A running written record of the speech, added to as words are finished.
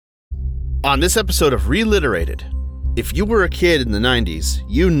On this episode of Reliterated, if you were a kid in the 90s,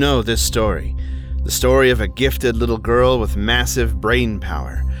 you know this story. The story of a gifted little girl with massive brain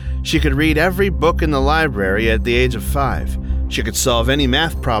power. She could read every book in the library at the age of 5. She could solve any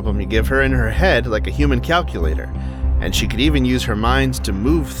math problem you give her in her head like a human calculator. And she could even use her mind to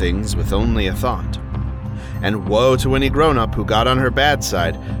move things with only a thought. And woe to any grown-up who got on her bad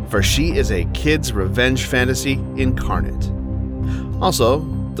side, for she is a kid's revenge fantasy incarnate. Also,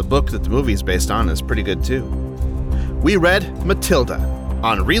 the book that the movie is based on is pretty good too. We read Matilda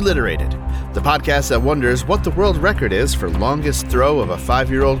on Reliterated, the podcast that wonders what the world record is for longest throw of a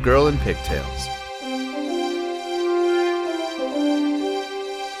 5-year-old girl in pigtails.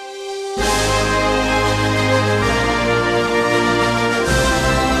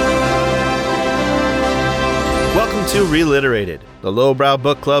 Welcome to Reliterated, the lowbrow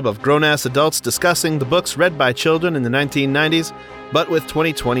book club of grown-ass adults discussing the books read by children in the 1990s, but with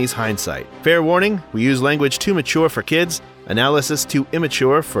 2020's hindsight. Fair warning, we use language too mature for kids, analysis too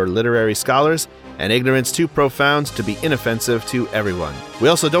immature for literary scholars, and ignorance too profound to be inoffensive to everyone. We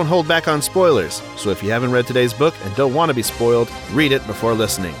also don't hold back on spoilers, so if you haven't read today's book and don't want to be spoiled, read it before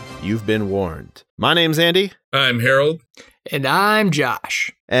listening. You've been warned. My name's Andy. I'm Harold. And I'm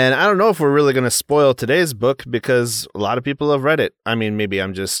Josh. And I don't know if we're really going to spoil today's book because a lot of people have read it. I mean, maybe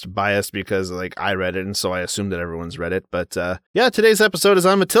I'm just biased because I read it and so I assume that everyone's read it. But yeah, today's episode is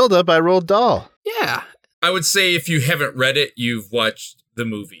on Matilda by Roald Dahl. Yeah. I would say if you haven't read it, you've watched the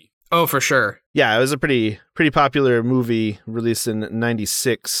movie. Oh, for sure. Yeah, it was a pretty popular movie released in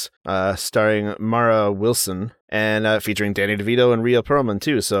 96, starring Mara Wilson and featuring Danny DeVito and Rhea Perlman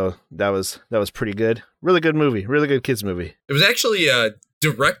too. So that was pretty good. Really good movie. Really good kids movie. It was actually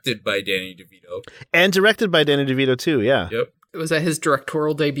directed by Danny DeVito. And directed by Danny DeVito too, yeah. Yep. Was that his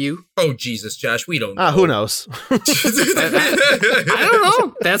directorial debut? Oh, Jesus, Josh, we don't know. Who knows? I don't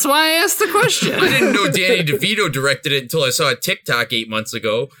know. That's why I asked the question. I didn't know Danny DeVito directed it until I saw a TikTok 8 months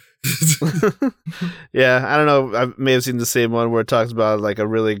ago. Yeah, I don't know. I may have seen the same one where it talks about a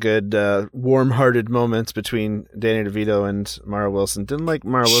really good warm-hearted moments between Danny DeVito and Mara Wilson. Didn't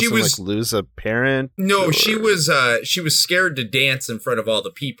Mara Wilson lose a parent? No, she was scared to dance in front of all the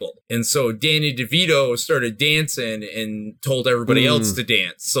people. And so Danny DeVito started dancing and told everybody else to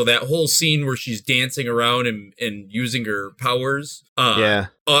dance. So that whole scene where she's dancing around and using her powers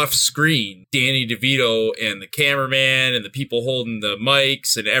off screen, Danny DeVito and the cameraman and the people holding the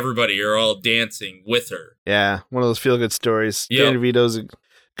mics and everybody are all dancing with her. Yeah, one of those feel-good stories. Yep. Danny DeVito's a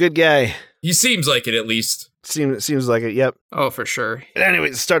good guy. He seems like it, at least. Seems like it, yep. Oh, for sure. But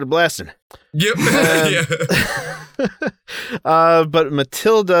anyways, started blasting. Yep. But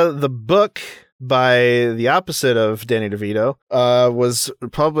Matilda, the book, by the opposite of Danny DeVito, was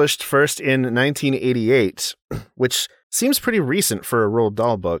published first in 1988, which seems pretty recent for a Roald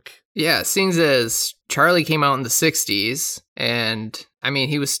Dahl book. Yeah, seems as Charlie came out in the 60s, and I mean,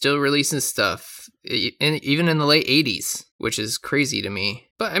 he was still releasing stuff, even in the late 80s, which is crazy to me.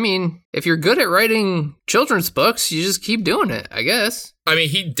 But I mean, if you're good at writing children's books, you just keep doing it, I guess. I mean,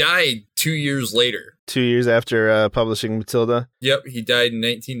 he died 2 years later. 2 years after publishing Matilda? Yep, he died in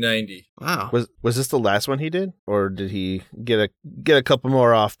 1990. Wow. Was this the last one he did? Or did he get a couple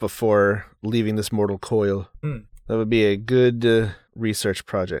more off before leaving this mortal coil? That would be a good research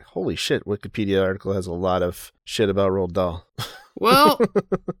project. Holy shit, Wikipedia article has a lot of shit about Roald Dahl. Well,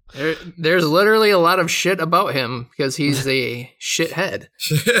 there's literally a lot of shit about him because he's a shithead.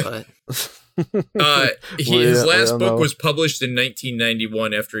 But his last book was published in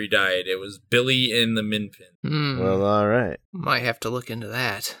 1991 after he died. It was Billy and the Minpin. Well, all right. Might have to look into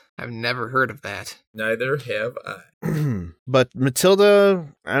that. I've never heard of that. Neither have I. But Matilda,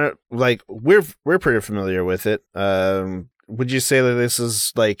 we're pretty familiar with it. Would you say that this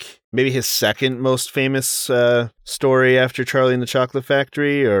is maybe his second most famous story after Charlie and the Chocolate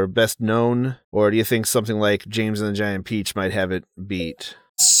Factory, or best known? Or do you think something like James and the Giant Peach might have it beat?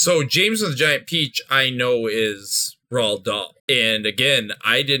 So James and the Giant Peach, I know, is Roald Dahl. And again,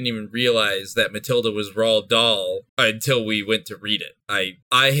 I didn't even realize that Matilda was Roald Dahl until we went to read it.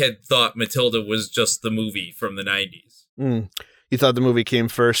 I had thought Matilda was just the movie from the 90s. You thought the movie came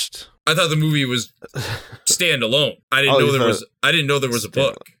first? I thought the movie was standalone. I didn't know there was a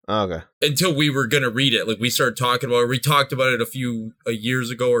book. Oh, okay. Until we were gonna read it. We started talking about it. We talked about it a years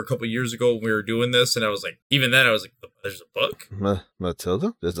ago or a couple years ago when we were doing this, and I was like, even then I was like, there's a book?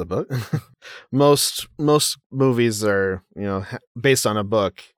 Matilda? There's a book? Most movies are, based on a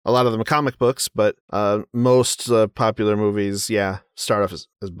book. A lot of them are comic books, but most popular movies, start off as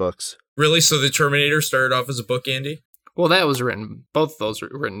books. Really? So the Terminator started off as a book, Andy? Well, that was both of those were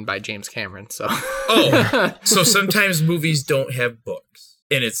written by James Cameron, so. Oh, so sometimes movies don't have books.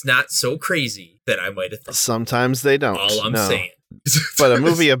 and it's not so crazy that I might have thought. Sometimes they don't. All I'm saying. But a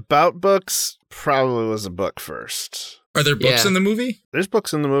movie about books probably was a book first. Are there books in the movie? There's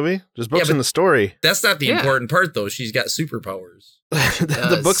books in the movie. There's books in the story. That's not the important part, though. She's got superpowers.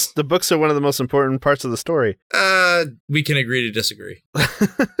 The books are one of the most important parts of the story. We can agree to disagree.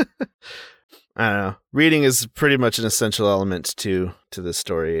 I don't know. Reading is pretty much an essential element to this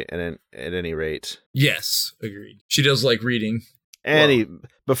story, and at any rate. Yes, agreed. She does like reading.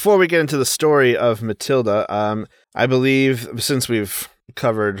 Before we get into the story of Matilda, I believe since we've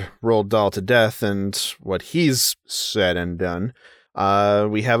covered Roald Dahl to death and what he's said and done,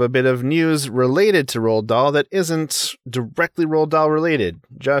 we have a bit of news related to Roald Dahl that isn't directly Roald Dahl related.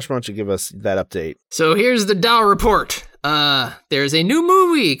 Josh, why don't you give us that update? So here's the Dahl report. There's a new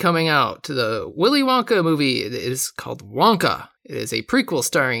movie coming out, the Willy Wonka movie. It is called Wonka. It is a prequel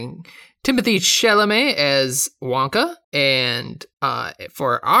starring Timothée Chalamet as Wonka. And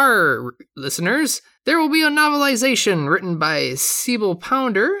for our listeners, there will be a novelization written by Sybil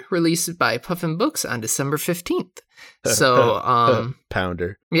Pounder, released by Puffin Books on December 15th. So,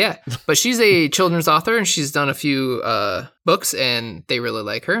 Pounder. Yeah, but she's a children's author and she's done a few books and they really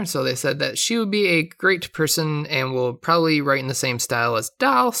like her. So they said that she would be a great person and will probably write in the same style as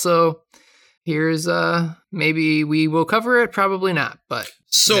Dahl. So here's maybe we will cover it, probably not, but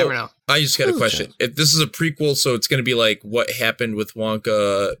you never know. I just got a question. If this is a prequel, so it's going to be like what happened with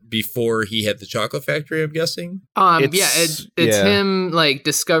Wonka before he had the chocolate factory, I'm guessing? It's him like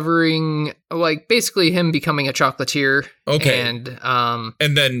discovering, like basically him becoming a chocolatier. Okay. And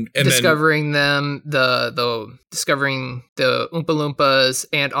then discovering discovering the Oompa Loompas,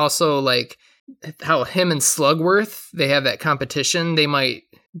 and also like how him and Slugworth, they have that competition. They might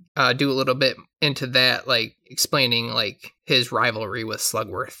do a little bit into that, like explaining like his rivalry with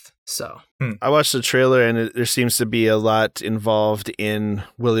Slugworth. So I watched the trailer and there seems to be a lot involved in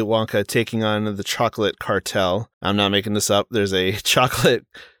Willy Wonka taking on the chocolate cartel. I'm not making this up. There's a chocolate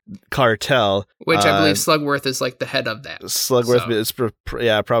cartel, which I believe Slugworth is like the head of that. Slugworth is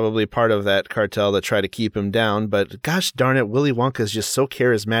probably part of that cartel that try to keep him down, but gosh darn it, Willy Wonka is just so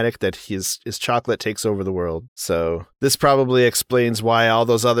charismatic that his chocolate takes over the world. So this probably explains why all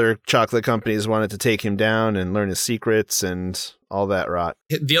those other chocolate companies wanted to take him down and learn his secrets and all that rot.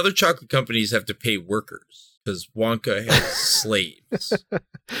 The other chocolate companies have to pay workers because Wonka has slaves.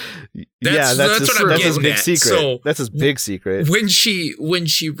 That's what I'm getting big at. Secret. So that's his big secret. When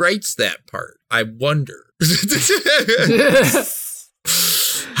she writes that part, I wonder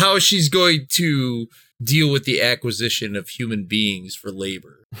how she's going to deal with the acquisition of human beings for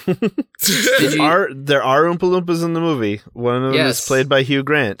labor. There are Oompa Loompas in the movie. One of them is played by Hugh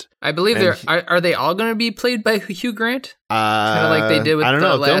Grant. I believe are they all going to be played by Hugh Grant? Kind of like they did with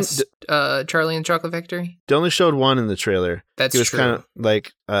the last Charlie and the Chocolate Factory. They only showed one in the trailer. That's true. He was true. kind of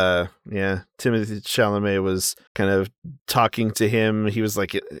like, Timothée Chalamet was kind of talking to him. He was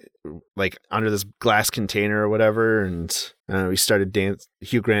like under this glass container or whatever, and I don't know, he started dance.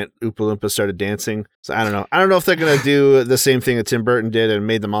 Hugh Grant Oompa Loompa started dancing. So I don't know. I don't know if they're gonna do the same thing that Tim Burton did and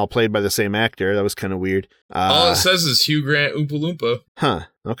made them all played by the same actor. That was kind of weird. All it says is Hugh Grant Oompa Loompa. Huh.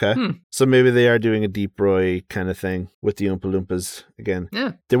 Okay. So maybe they are doing a Deep Roy kind of thing with the Oompa Loompas again.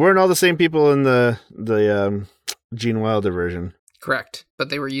 Yeah. They weren't all the same people in the Gene Wilder version. Correct. But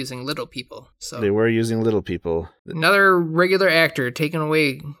they were using little people. So they were using little people. Another regular actor taking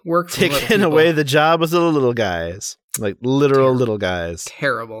away work from little people. Taking away the job of the little guys. Like literal little guys.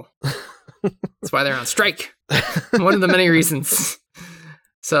 Terrible. That's why they're on strike. One of the many reasons.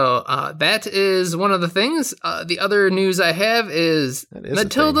 So that is one of the things. The other news I have is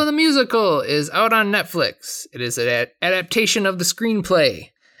Matilda the Musical is out on Netflix. It is an adaptation of the screenplay.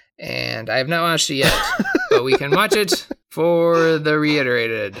 And I have not watched it yet, but we can watch it for the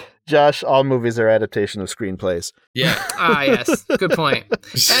reiterated. Josh, all movies are adaptation of screenplays. Yeah. Yes. Good point.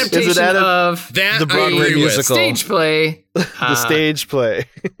 Adaptation of that the Broadway musical. Stage play. The stage play.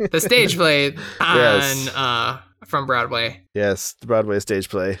 The stage play on from Broadway. Yes, the Broadway stage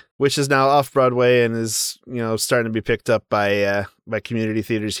play, which is now off Broadway and is, starting to be picked up by community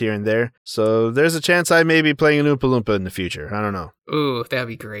theaters here and there. So there's a chance I may be playing an Oompa Loompa in the future. I don't know. Ooh, that'd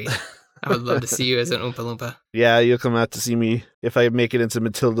be great. I would love to see you as an Oompa Loompa. Yeah, you'll come out to see me if I make it into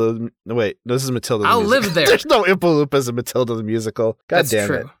Matilda. No, wait, no, this is Matilda. I'll live there. There's no Oompa Loompas in Matilda the musical. God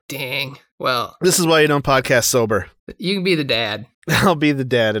damn it. Dang. Well, this is why you don't podcast sober. You can be the dad. I'll be the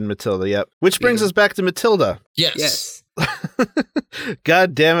dad in Matilda. Yep. Which brings us back to Matilda. Yes.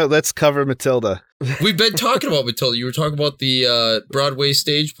 God damn it, let's cover Matilda. We've been talking about Matilda. You were talking about the Broadway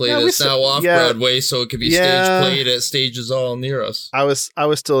stage play that's now off Broadway, so it could be stage played at stages all near us. I was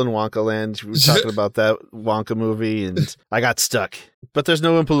still in Wonka land. We were talking about that Wonka movie, and I got stuck. But there's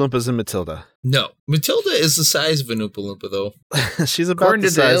no Oompa Loompas in Matilda. No. Matilda is the size of an Oompa Loompa, though. She's about according the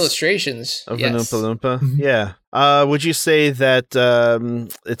to size the illustrations of an Oompa Loompa. Yeah. Would you say that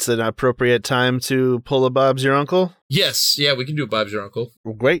it's an appropriate time to pull a Bob's Your Uncle? Yes. Yeah, we can do a Bob's Your Uncle.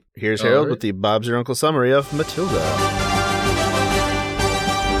 Well, great. Here's Harold with the Bob's Your Uncle summary of Matilda.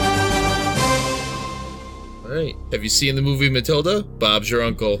 All right. Have you seen the movie Matilda? Bob's Your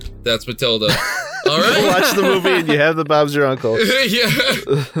Uncle. That's Matilda. All right. Watch the movie and you have the Bob's Your Uncle. Yeah.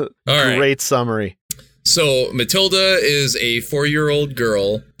 All right. Great summary. So Matilda is a 4-year-old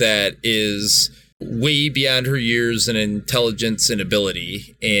girl that is way beyond her years in intelligence and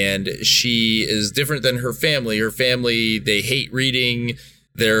ability, and she is different than her family. Her family, they hate reading.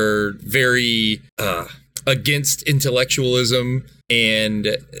 They're very against intellectualism, and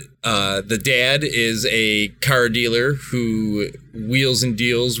the dad is a car dealer who wheels and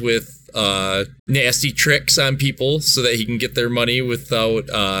deals with nasty tricks on people so that he can get their money without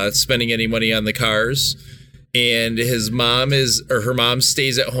spending any money on the cars. And her mom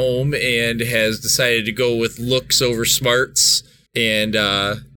stays at home and has decided to go with looks over smarts, and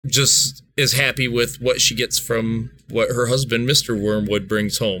just is happy with what she gets from what her husband, Mr. Wormwood,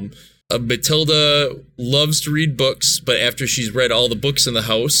 brings home. Matilda loves to read books, but after she's read all the books in the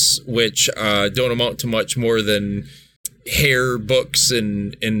house, which don't amount to much more than hair books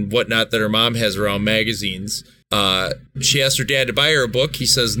and whatnot that her mom has around magazines, she asked her dad to buy her a book. He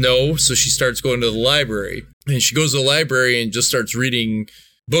says no, so she starts going to the library. And she goes to the library and just starts reading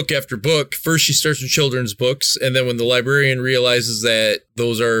book after book. First, she starts with children's books, and then when the librarian realizes that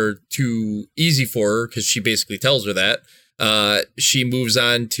those are too easy for her, because she basically tells her that, she moves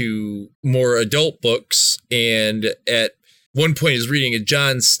on to more adult books, and at one point is reading a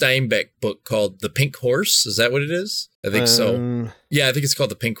John Steinbeck book called The Pink Horse. Is that what it is? I think so. Yeah, I think it's called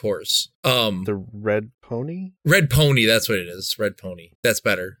The Pink Horse. The Red Pony? Red Pony, that's what it is. Red Pony. That's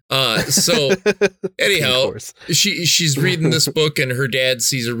better. So anyhow, she's reading this book, and her dad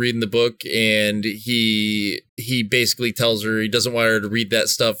sees her reading the book, and he basically tells her he doesn't want her to read that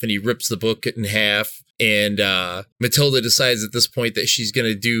stuff, and he rips the book in half. And Matilda decides at this point that she's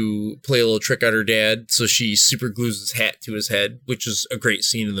going to play a little trick on her dad. So she super glues his hat to his head, which is a great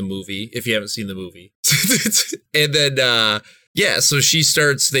scene in the movie, if you haven't seen the movie. And then, so she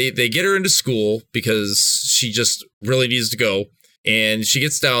starts, they get her into school because she just really needs to go. And she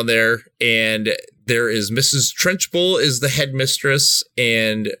gets down there, and there is Mrs. Trenchbull is the headmistress,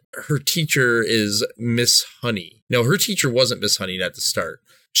 and her teacher is Miss Honey. No, her teacher wasn't Miss Honey at the start.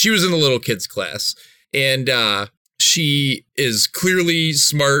 She was in the little kids class. And she is clearly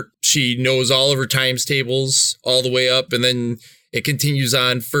smart. She knows all of her times tables all the way up. And then it continues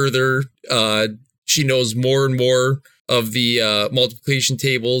on further. She knows more and more of the multiplication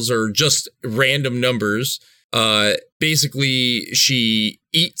tables, or just random numbers. Basically, she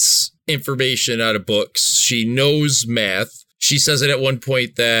eats information out of books. She knows math. She says it at one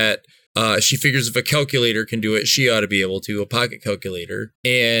point that she figures if a calculator can do it, she ought to be able to, a pocket calculator.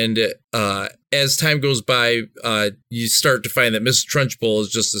 And as time goes by, you start to find that Mrs. Trunchbull is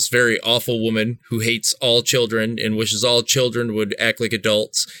just this very awful woman who hates all children and wishes all children would act like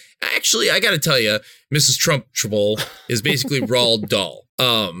adults. Actually, I got to tell you, Mrs. Trunchbull is basically Roald Dahl.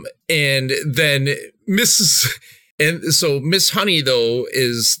 And then Miss Honey, though,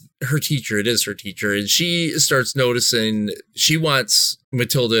 is her teacher. It is her teacher. And she starts noticing she wants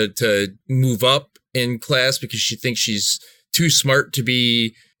Matilda to move up in class because she thinks she's too smart to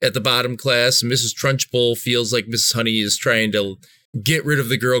be at the bottom class. And Mrs. Trunchbull feels like Mrs. Honey is trying to get rid of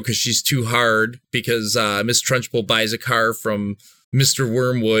the girl because she's too hard, because Miss Trunchbull buys a car from Mr.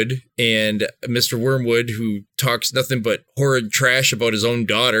 Wormwood, and Mr. Wormwood, who talks nothing but horrid trash about his own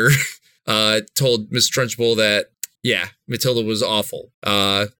daughter, told Miss Trunchbull that, yeah, Matilda was awful.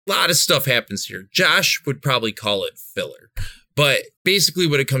 A lot of stuff happens here. Josh would probably call it filler. But basically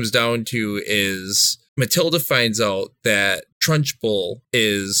what it comes down to is Matilda finds out that Trunchbull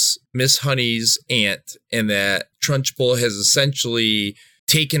is Miss Honey's aunt, and that Trunchbull has essentially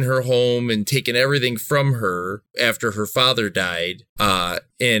taken her home and taken everything from her after her father died,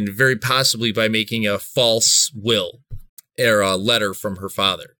 and very possibly by making a false will or a letter from her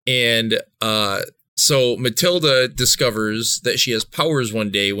father. And so Matilda discovers that she has powers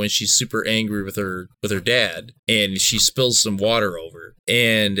one day when she's super angry with her dad, and she spills some water over.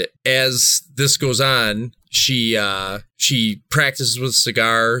 And as this goes on, she practices with a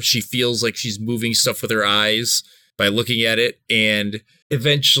cigar. She feels like she's moving stuff with her eyes by looking at it, and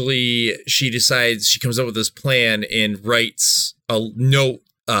eventually she decides, she comes up with this plan and writes a note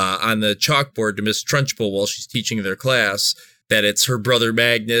on the chalkboard to Miss Trunchbull while she's teaching their class that it's her brother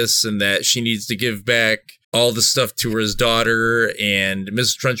Magnus and that she needs to give back all the stuff to his daughter. And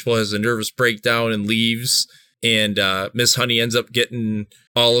Mrs. Trunchbull has a nervous breakdown and leaves. And Miss Honey ends up getting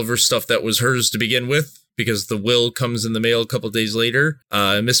all of her stuff that was hers to begin with, because the will comes in the mail a couple days later.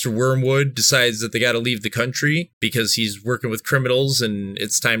 Mr. Wormwood decides that they got to leave the country because he's working with criminals and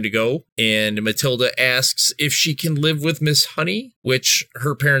it's time to go. And Matilda asks if she can live with Miss Honey, which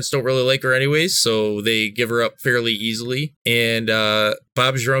her parents don't really like her anyways, so they give her up fairly easily. And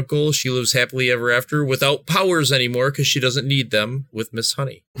Bob's your uncle. She lives happily ever after without powers anymore because she doesn't need them with Miss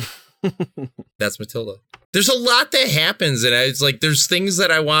Honey. That's Matilda. There's a lot that happens, and it's like there's things that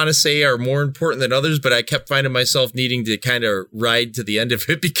I want to say are more important than others, but I kept finding myself needing to kind of ride to the end of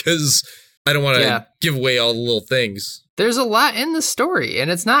it because I don't want to give away all the little things. There's a lot in the story,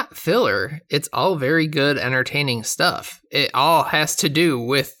 and it's not filler. It's all very good, entertaining stuff. It all has to do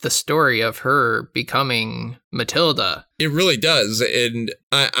with the story of her becoming Matilda. It really does. And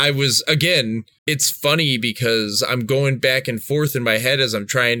I was, again, it's funny because I'm going back and forth in my head as I'm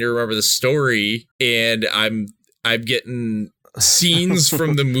trying to remember the story, and I'm getting scenes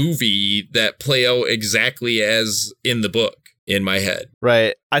from the movie that play out exactly as in the book in my head.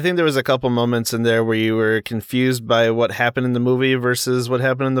 Right. I think there was a couple moments in there where you were confused by what happened in the movie versus what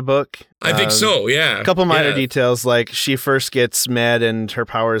happened in the book. I think so, yeah. A couple minor details, like she first gets mad and her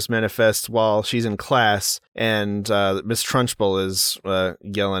powers manifest while she's in class, and Miss Trunchbull is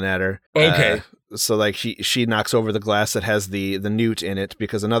yelling at her. Okay. So like she knocks over the glass that has the newt in it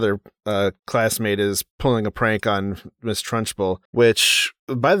because another classmate is pulling a prank on Miss Trunchbull, which,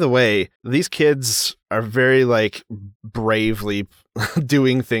 by the way, these kids are very like bravely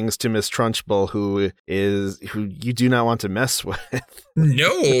doing things to Miss Trunchbull, who you do not want to mess with.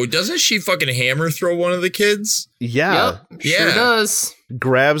 No, doesn't she fucking hammer throw one of the kids? Yeah. Yep, sure does.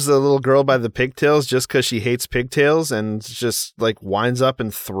 Grabs the little girl by the pigtails just because she hates pigtails and just like winds up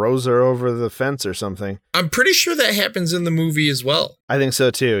and throws her over the fence or something. I'm pretty sure that happens in the movie as well. I think so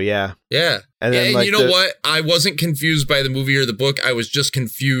too, yeah. Yeah. And then, you know what? I wasn't confused by the movie or the book. I was just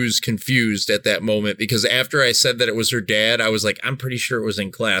confused at that moment because after I said that it was her dad, I was like, I'm pretty sure it was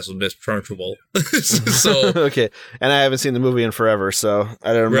in class with Miss Trunchbull. So okay. And I haven't seen the movie in forever, so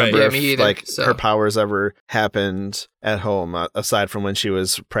I don't remember if her powers ever happened at home, aside from when she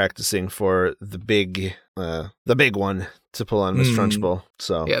was practicing for the big one to pull on Miss Trunchbull.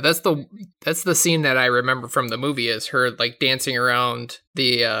 So yeah, that's the scene that I remember from the movie is her like dancing around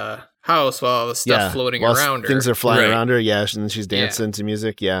the house while all the stuff floating around her. Things are flying around her, and she's dancing to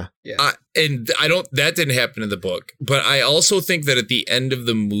music, and that didn't happen in the book, but I also think that at the end of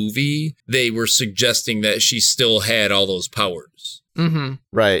the movie, they were suggesting that she still had all those powers. Mm-hmm.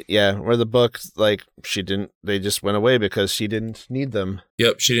 Right, yeah. Where the book, like, they just went away because she didn't need them.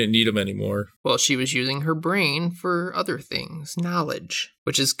 Yep, she didn't need them anymore. Well, she was using her brain for other things, knowledge,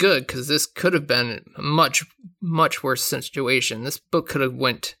 which is good because this could have been a much, much worse situation. This book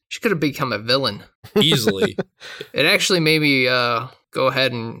she could have become a villain. Easily. It actually made me go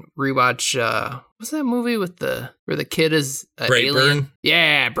ahead and rewatch, what's that movie where the kid is an alien?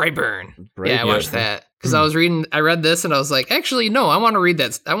 Yeah, Brightburn. Yeah, I watched that. Because I read this and I was like, actually, no, I want to read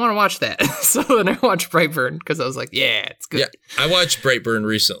that. I want to watch that. So then I watched Brightburn because I was like, yeah, it's good. Yeah, I watched Brightburn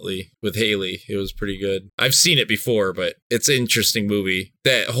recently with Haley. It was pretty good. I've seen it before, but it's an interesting movie.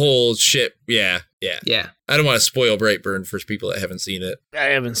 That whole shit, yeah. I don't want to spoil Brightburn for people that haven't seen it. I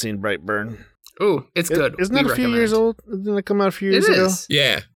haven't seen Brightburn. Oh, it's good. Isn't that a few years old? Didn't it come out a few years ago?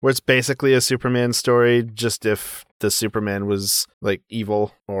 Yeah. Where it's basically a Superman story, just if the Superman was like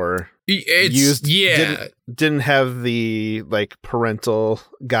evil or didn't have the like parental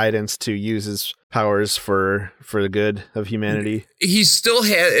guidance to use his powers for the good of humanity. He still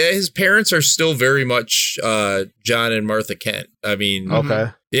his parents are still very much John and Martha Kent. I mean,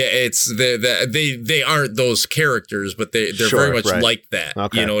 okay. Yeah, it's they aren't those characters, but they're very much like that.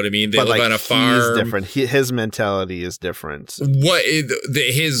 Okay. You know what I mean? They live on a farm. He's different. His mentality is different. What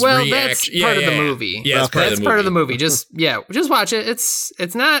his reaction? That's part of the movie. Yeah, that's part of the movie. Just watch it.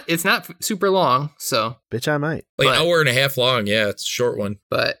 It's not super long, so bitch, I might an hour and a half long. Yeah, it's a short one.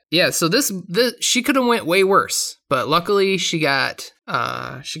 But yeah, so this she could have went way worse, but luckily she got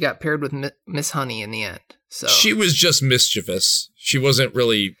paired with Miss Honey in the end. So she was just mischievous. She wasn't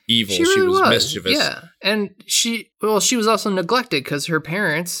really evil. She was mischievous. Yeah. And she was also neglected because her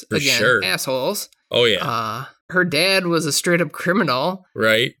parents, assholes. Oh, yeah. her dad was a straight up criminal.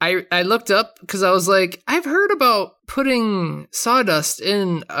 Right. I looked up because I was like, I've heard about putting sawdust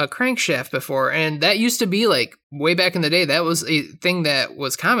in a crankshaft before, and that used to be like way back in the day. That was a thing that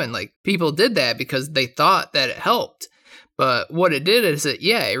was common. Like people did that because they thought that it helped. But what it did is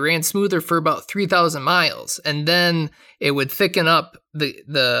it ran smoother for about 3,000 miles, and then it would thicken up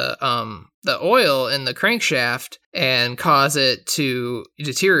the oil in the crankshaft and cause it to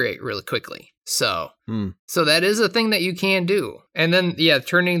deteriorate really quickly. So that is a thing that you can do. And then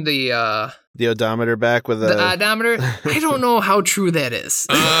turning the odometer back with the odometer. I don't know how true that is.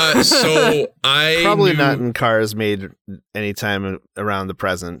 So I probably not in cars made anytime around the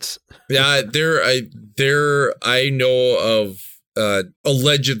present. Yeah, I know of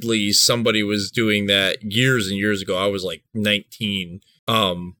allegedly somebody was doing that years and years ago. I was like 19.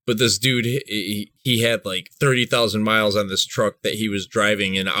 But this dude, he had like 30,000 miles on this truck that he was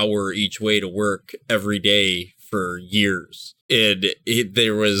driving an hour each way to work every day for years. And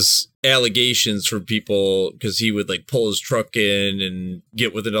there was allegations from people because he would like pull his truck in and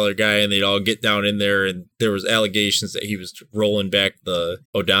get with another guy and they'd all get down in there. And there was allegations that he was rolling back the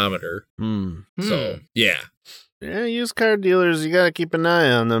odometer. So, yeah. Yeah, used car dealers, you got to keep an eye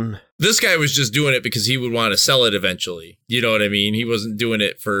on them. This guy was just doing it because he would want to sell it eventually. You know what I mean? He wasn't doing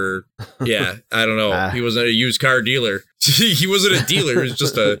it for, I don't know. He wasn't a used car dealer. He wasn't a dealer. He was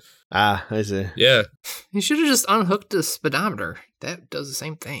just a... I see. Yeah. You should have just unhooked the speedometer. That does the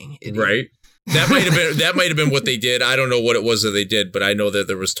same thing. Right. That might have been what they did. I don't know what it was that they did, but I know that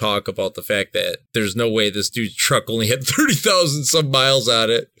there was talk about the fact that there's no way this dude's truck only had 30,000 some miles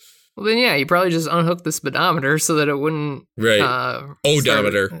on it. Well, then, you probably just unhook the speedometer so that it wouldn't... Right.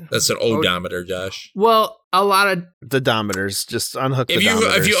 Odometer. That's an odometer, Josh. Well, a lot of... The odometers. Just unhook the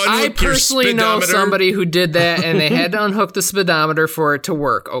odometers. If you unhook I personally know somebody who did that, and they had to unhook the speedometer for it to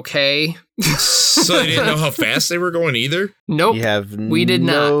work, okay? So they didn't know how fast they were going either? Nope. We did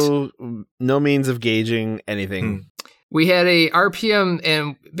not. No means of gauging anything. We had a RPM,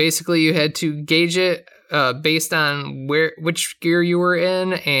 and basically you had to gauge it based on which gear you were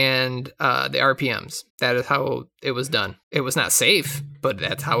in and the RPMs. That is how it was done. It was not safe, but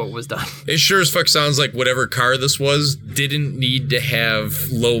that's how it was done. It sure as fuck sounds like whatever car this was didn't need to have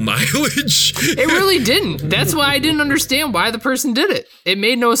low mileage. It really didn't. That's why I didn't understand why the person did it. It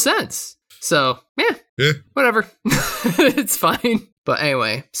made no sense. So, whatever. It's fine. But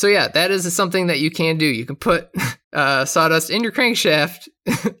anyway, so that is something that you can do. You can put sawdust in your crankshaft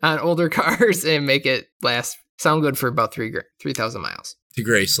on older cars and make it sound good for about 3,000 miles. To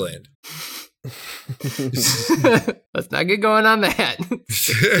Graceland. Let's not get going on that.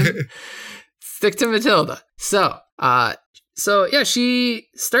 Stick to Matilda. So she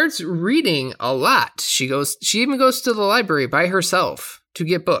starts reading a lot. She even goes to the library by herself to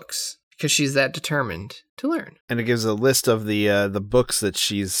get books because she's that determined to learn. And it gives a list of the books that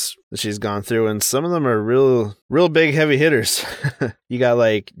she's gone through, and some of them are real big heavy hitters. You got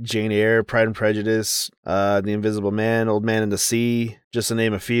like Jane Eyre, Pride and Prejudice, The Invisible Man, Old Man and the Sea, just to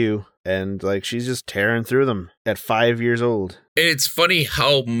name a few. And like she's just tearing through them at 5 years old. It's funny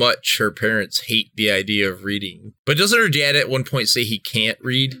how much her parents hate the idea of reading. But doesn't her dad at one point say he can't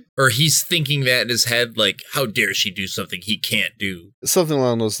read? Or he's thinking that in his head, like, how dare she do something he can't do? Something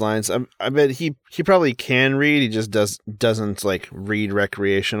along those lines. I bet he probably can read. He just doesn't like read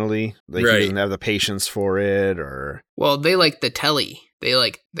recreationally. Like he doesn't have the patience for it, or... Well, they like the telly. They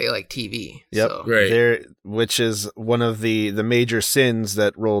like TV. Yep. So. Right. Which is one of the major sins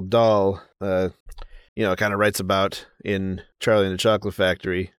that Roald Dahl, kind of writes about in Charlie and the Chocolate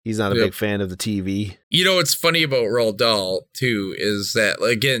Factory. He's not a big fan of the TV. You know what's funny about Roald Dahl, too, is that,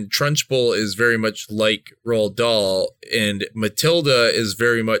 again, Trunchbull is very much like Roald Dahl, and Matilda is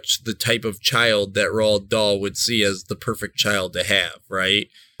very much the type of child that Roald Dahl would see as the perfect child to have, right?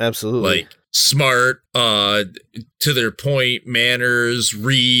 Absolutely. Like, smart, to their point, manners,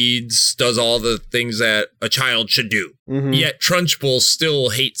 reads, does all the things that a child should do. Mm-hmm. Yet Trunchbull still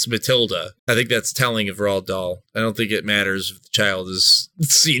hates Matilda. I think that's telling of Roald Dahl. I don't think it matters if the child is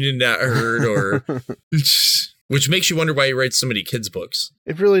seen and not heard, or... Which makes you wonder why he writes so many kids' books.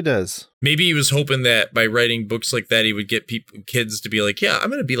 It really does. Maybe he was hoping that by writing books like that, he would get kids to be like, yeah, I'm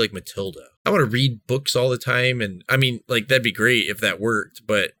going to be like Matilda. I want to read books all the time. And I mean, like, that'd be great if that worked,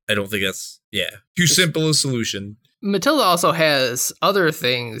 but I don't think that's, too simple a solution. Matilda also has other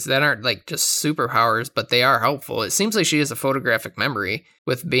things that aren't like just superpowers, but they are helpful. It seems like she has a photographic memory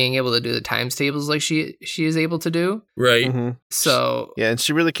with being able to do the times tables like she is able to do. Right. Mm-hmm. So and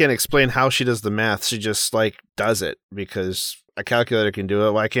she really can't explain how she does the math. She just like does it because a calculator can do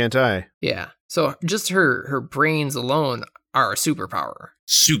it. Why can't I? Yeah. So just her brains alone are a superpower.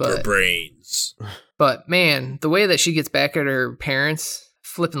 Super brains. But man, the way that she gets back at her parents,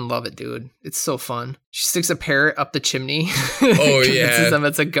 flippin' love it, dude. It's so fun. She sticks a parrot up the chimney. Oh, yeah. Convinces them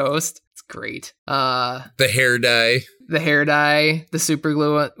it's a ghost. It's great. The hair dye. The hair dye, the super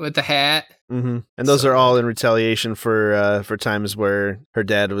glue with the hat. Mm-hmm. And those are all in retaliation for times where her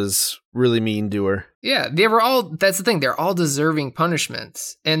dad was really mean to her. Yeah, they were all, that's the thing, they're all deserving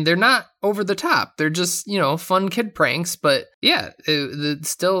punishments. And they're not over the top. They're just, fun kid pranks. But yeah, they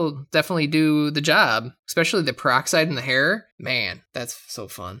still definitely do the job, especially the peroxide in the hair. Man, that's so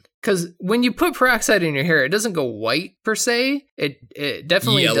fun. Because when you put peroxide in your hair, it doesn't go white per se. It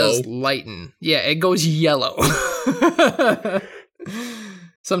definitely does lighten. Yeah, it goes yellow.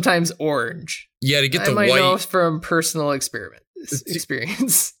 Sometimes orange. Yeah, to get the I might white know from personal experience.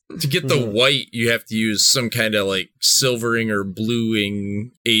 To get the white, you have to use some kind of like silvering or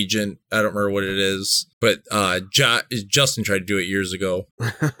bluing agent. I don't remember what it is, but Justin tried to do it years ago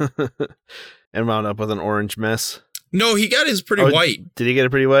and wound up with an orange mess. No, he got his pretty white. Did he get it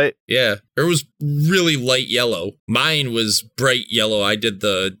pretty white? Yeah. It was really light yellow. Mine was bright yellow. I did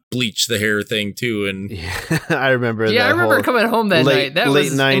the bleach the hair thing too. And yeah, I remember that. Yeah, I remember coming home that night. That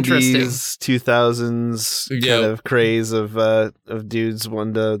was late 90s, interesting. 2000s kind of craze of dudes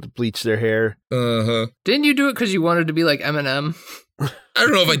wanting to bleach their hair. Uh-huh. Didn't you do it because you wanted to be like Eminem? I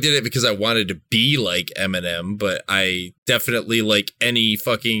don't know if I did it because I wanted to be like Eminem, but I definitely, like any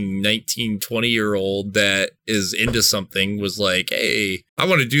fucking 19, 20-year-old that is into something, was like, hey, I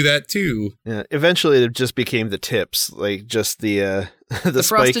want to do that too. Yeah. Eventually it just became the tips, like just the spiky,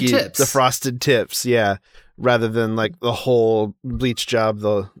 frosted tips. The frosted tips, yeah. Rather than like the whole bleach job,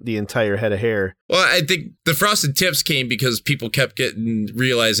 the entire head of hair. Well, I think the frosted tips came because people kept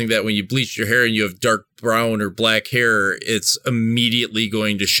realizing that when you bleach your hair and you have dark brown or black hair, it's immediately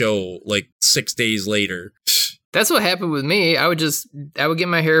going to show like 6 days later. That's what happened with me. I would get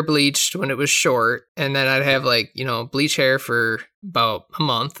my hair bleached when it was short, and then I'd have like, bleach hair for about a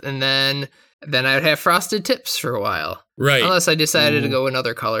month, and then I'd have frosted tips for a while. Right. Unless I decided to go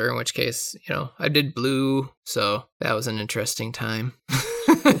another color, in which case, I did blue. So that was an interesting time.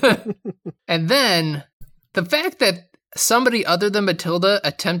 And then the fact that somebody other than Matilda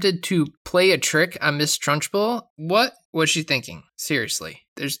attempted to play a trick on Miss Trunchbull, what was she thinking? Seriously.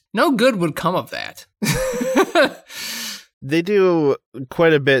 There's no good would come of that. They do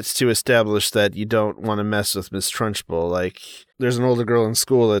quite a bit to establish that you don't want to mess with Miss Trunchbull. Like, there's an older girl in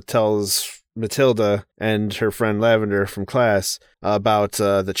school that tells Matilda and her friend Lavender from class about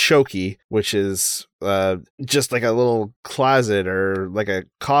the chokey, which is just like a little closet or like a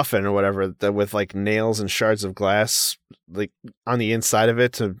coffin or whatever that with like nails and shards of glass like on the inside of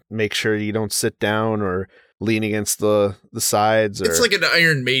it to make sure you don't sit down or lean against the sides. Or, it's like an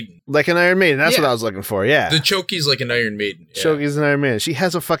Iron Maiden. Like an Iron Maiden. That's what I was looking for. Yeah. The chokey's like an Iron Maiden. Yeah. Chokey's an Iron Maiden. She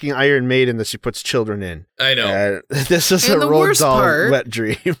has a fucking Iron Maiden that she puts children in. I know. This is a Roald Dahl wet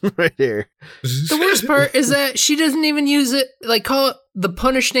dream right here. The worst part is that she doesn't even use it, like call it the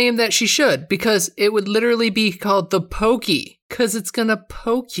punish name that she should, because it would literally be called the pokey. Because it's gonna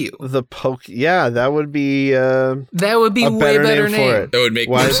poke you. The poke, yeah, that would be that would be a way better name. For it. That would make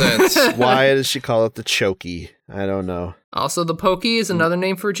more sense. Why does she call it the chokey? I don't know. Also, the pokey is another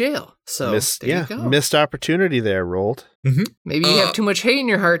name for jail. So there you go. Missed opportunity there, Rolled. Mm-hmm. Maybe you have too much hate in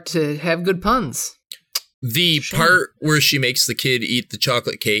your heart to have good puns. The part where she makes the kid eat the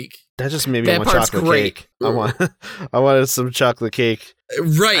chocolate cake. That just made me want chocolate cake. I wanted some chocolate cake.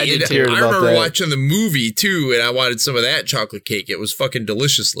 Right. I remember watching the movie too, and I wanted some of that chocolate cake. It was fucking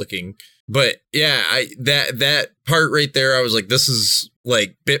delicious looking. But yeah, that part right there, I was like, this is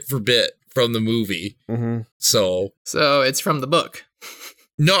like bit for bit from the movie. Mm-hmm. So it's from the book.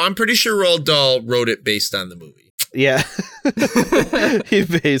 No, I'm pretty sure Roald Dahl wrote it based on the movie. Yeah. He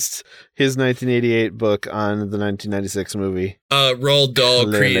based his 1988 book on the 1996 movie. Roald Dahl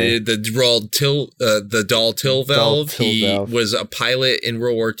created the Dahl Till valve. He was a pilot in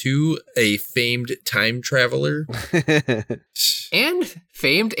World War II, a famed time traveler. And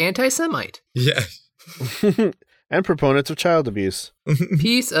famed anti-Semite. Yeah. And proponents of child abuse.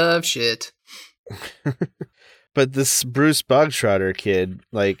 Piece of shit. But this Bruce Bogtrotter kid,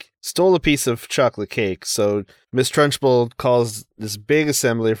 like, stole a piece of chocolate cake. So Miss Trunchbull calls this big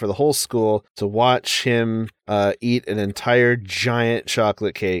assembly for the whole school to watch him eat an entire giant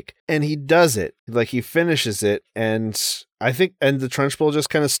chocolate cake. And he does it. Like, he finishes it. And the Trunchbull just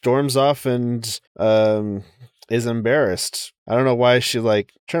kind of storms off and is embarrassed. I don't know why she,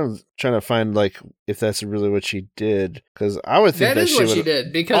 like, trying to find, like, if that's really what she did. Because I would think that she would. That is what she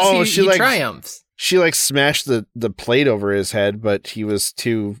did, because he triumphs. She like smashed the plate over his head, but he was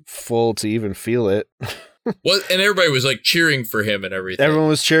too full to even feel it. Well, and everybody was like cheering for him and everything. Everyone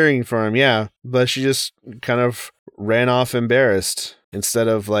was cheering for him, yeah. But she just kind of ran off embarrassed instead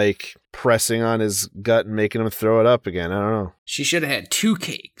of like pressing on his gut and making him throw it up again. I don't know. She should have had 2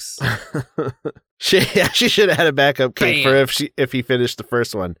 cakes. She should have had a backup cake Bam. for if he finished the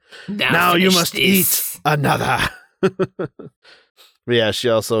first one. Now you finish must this. eat another. But yeah, she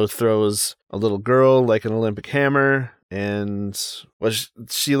also throws a little girl like an Olympic hammer, and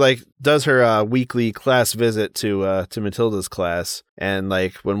she like does her weekly class visit to Matilda's class, and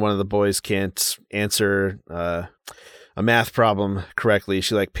like when one of the boys can't answer a math problem correctly,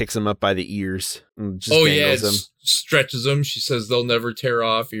 she like picks him up by the ears and just dangles him. Stretches them. She says they'll never tear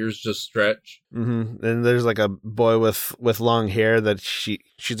off. Ears just stretch. Mm-hmm. And there's like a boy with long hair that she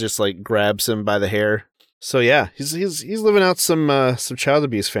just like grabs him by the hair. So yeah, he's living out some child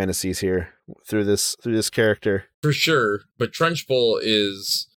abuse fantasies here through this character for sure. But Trunchbull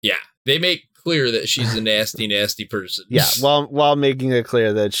is they make clear that she's a nasty, nasty person. Yeah, while making it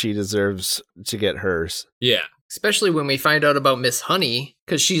clear that she deserves to get hers. Yeah. Especially when we find out about Miss Honey,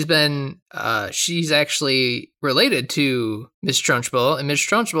 because she's actually related to Miss Trunchbull, and Miss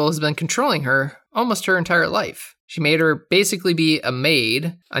Trunchbull has been controlling her almost her entire life. She made her basically be a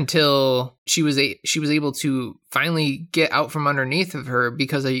maid until she was able to finally get out from underneath of her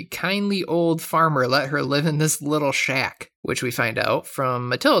because a kindly old farmer let her live in this little shack, which we find out from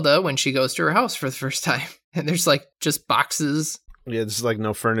Matilda when she goes to her house for the first time. And there's like just boxes. Yeah, there's like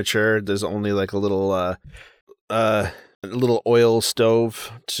no furniture. There's only like a little oil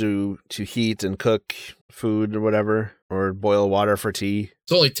stove to heat and cook food or whatever, or boil water for tea.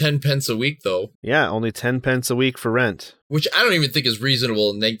 It's only 10 pence a week, though. Yeah, only 10 pence a week for rent. Which I don't even think is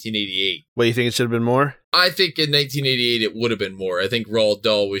reasonable in 1988. What, you think it should have been more? I think in 1988 it would have been more. I think Roald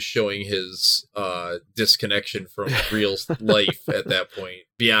Dahl was showing his disconnection from real life at that point,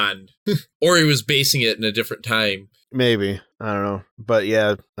 beyond. Or he was basing it in a different time. Maybe. I don't know. But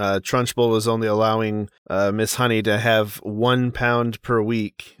yeah, Trunchbull was only allowing Miss Honey to have £1 per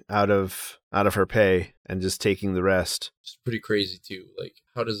week out of her pay and just taking the rest. It's pretty crazy too. Like,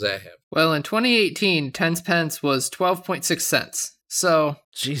 how does that happen? Well, in 2018, 10 pence was 12.6 cents. So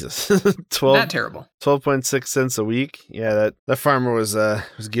Jesus. Not terrible. 12.6 cents a week. Yeah, that farmer was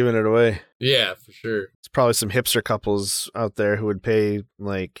giving it away. Yeah, for sure. It's probably some hipster couples out there who would pay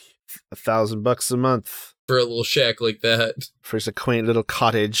like $1,000 a month for a little shack like that. For just a quaint little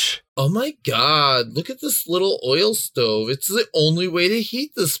cottage. Oh my God, look at this little oil stove. It's the only way to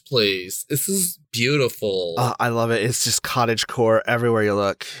heat this place. This is beautiful. I love it. It's just cottage core everywhere you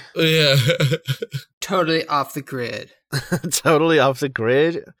look. Yeah. Totally off the grid. Totally off the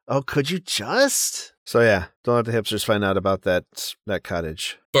grid? Oh, could you just? So yeah, don't let the hipsters find out about that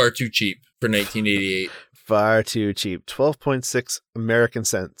cottage. Far too cheap for 1988. Far too cheap. 12.6 American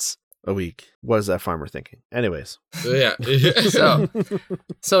cents a week. What is that farmer thinking? Anyways. Yeah.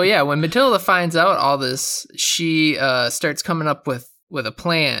 So yeah, when Matilda finds out all this, she starts coming up with a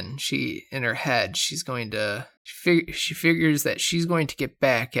plan. She, in her head, she figures that she's going to get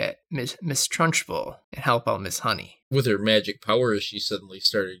back at Miss Trunchbull and help out Miss Honey. With her magic powers, she suddenly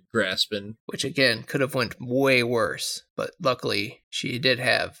started grasping. Which again could have went way worse, but luckily she did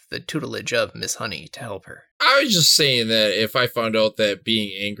have the tutelage of Miss Honey to help her. I was just saying that if I found out that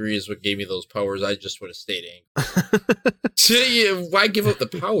being angry is what gave me those powers, I just would have stayed angry. Why give up the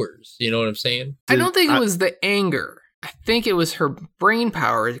powers? You know what I'm saying? I don't think it was the anger. I think it was her brain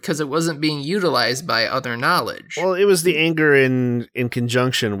power because it wasn't being utilized by other knowledge. Well, it was the anger in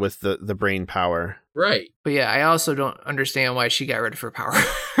conjunction with the brain power. Right. But yeah, I also don't understand why she got rid of her power.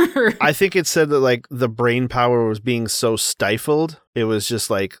 I think it said that like the brain power was being so stifled. It was just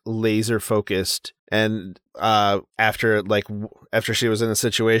like laser focused. And after she was in a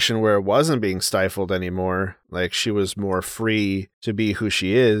situation where it wasn't being stifled anymore, like she was more free to be who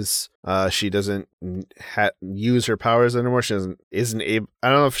she is. She doesn't use her powers anymore. She isn't able. I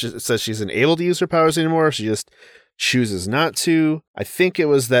don't know if it says she's able to use her powers anymore. Or she just chooses not to. I think it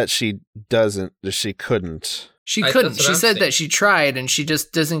was that she couldn't. She couldn't. She said that she tried, and she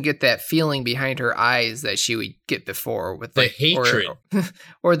just doesn't get that feeling behind her eyes that she would get before with the hatred,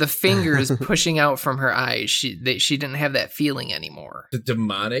 or the fingers pushing out from her eyes. She didn't have that feeling anymore. The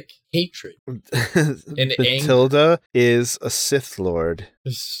demonic hatred. And Matilda is a Sith Lord.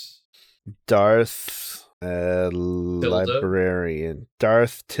 Darth librarian.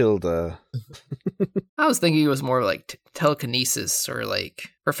 Darth Tilda. I was thinking it was more like telekinesis or like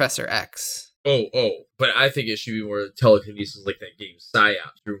Professor X. But I think it should be more telekinesis like that game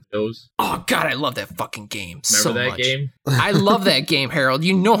Psyops. Remember those? Oh god, I love that fucking game Remember that game? I love that game, Harold.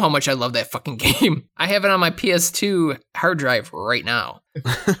 You know how much I love that fucking game. I have it on my PS2 hard drive right now,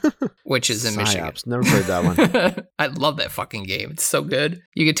 which is in Michigan. Never played that one. I love that fucking game. It's so good.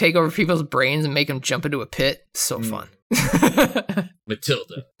 You could take over people's brains and make them jump into a pit. So fun.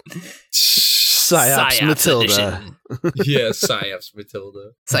 Matilda. Psyops Matilda. Yeah, Psyops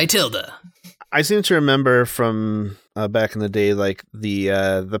Matilda. Psytilda. I seem to remember from back in the day, like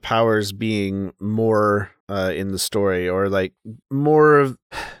the powers being more in the story, or like more of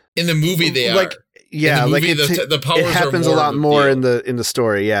in the movie. They like, are. Yeah, in the movie, like the powers it happens are a lot more deal. in the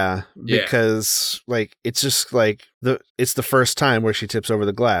story, yeah, because like it's just like it's the first time where she tips over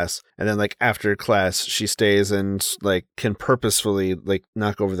the glass, and then like after class she stays and like can purposefully like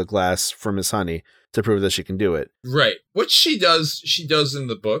knock over the glass for Miss Honey to prove that she can do it. Right. Which she does in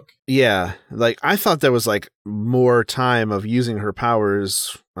the book. Yeah. Like I thought there was like more time of using her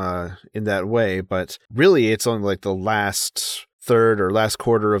powers in that way, but really it's only like the last third or last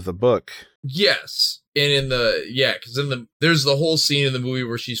quarter of the book. Yes. And because there's the whole scene in the movie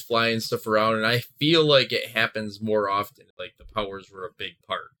where she's flying stuff around, and I feel like it happens more often. Like the powers were a big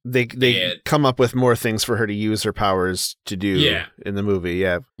part. They come up with more things for her to use her powers to do in the movie.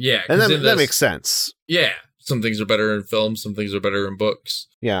 Yeah. Yeah. And that makes sense. Yeah. Some things are better in film. Some things are better in books.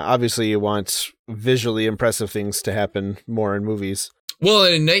 Yeah. Obviously you want visually impressive things to happen more in movies. Well,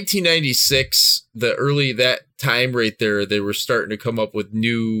 in 1996, that time right there, they were starting to come up with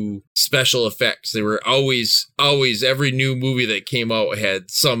new special effects. They were always every new movie that came out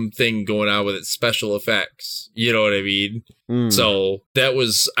had something going on with its special effects. You know what I mean? So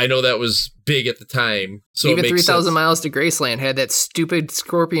I know that was big at the time. So even 3,000 Miles to Graceland had that stupid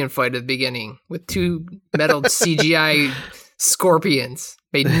scorpion fight at the beginning with two metal CGI scorpions.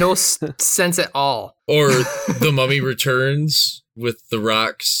 Made no sense at all. Or The Mummy Returns with the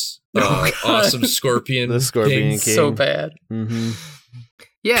Rock's awesome scorpion. The Scorpion King. So bad. Mm-hmm.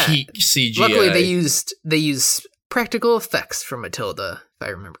 Yeah. Peak CGI. Luckily, they used practical effects from Matilda, if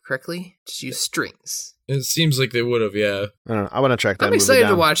I remember correctly. Just use strings. It seems like they would have, yeah. I don't know. I want to track that. I'm excited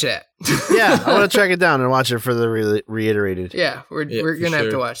to watch that. Yeah, I want to track it down and watch it for the reiterated. Yeah, we're gonna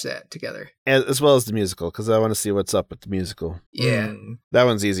have to watch that together, as well as the musical, because I want to see what's up with the musical. Yeah, that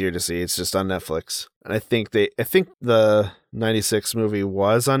one's easier to see. It's just on Netflix, and I think the '96 movie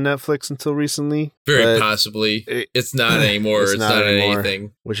was on Netflix until recently. Very possibly. It's not anymore. It's not anymore,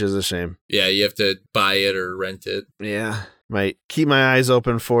 anything, which is a shame. Yeah, you have to buy it or rent it. Yeah. Might keep my eyes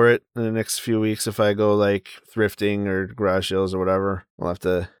open for it in the next few weeks if I go like thrifting or garage sales or whatever. We'll have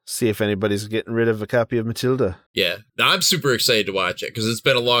to see if anybody's getting rid of a copy of Matilda. Yeah. Now, I'm super excited to watch it because it's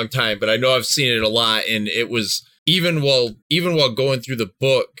been a long time, but I know I've seen it a lot, and it was even while going through the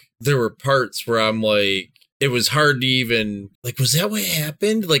book, there were parts where I'm like, it was hard to even like, was that what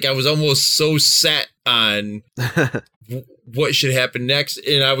happened? Like I was almost so set on what should happen next.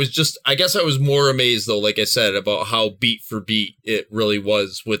 And I guess I was more amazed though, like I said, about how beat for beat it really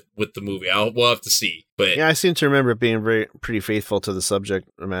was with the movie. We'll have to see. But yeah, I seem to remember it being pretty faithful to the subject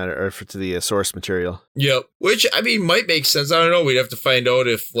matter or to the source material. Yep. Which, I mean, might make sense. I don't know. We'd have to find out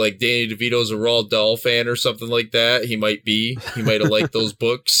if like Danny DeVito's a Roald Dahl fan or something like that. He might be. He might have liked those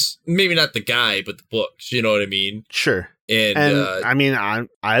books. Maybe not the guy, but the books. You know what I mean? Sure. And I mean,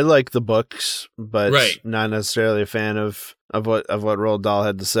 I like the books, but not necessarily a fan of what Roald Dahl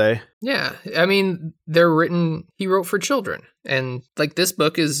had to say. Yeah, I mean, he wrote for children, and like this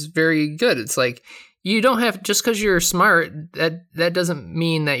book is very good. It's like you don't have, just because you're smart, that doesn't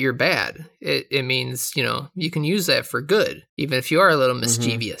mean that you're bad. It means, you can use that for good, even if you are a little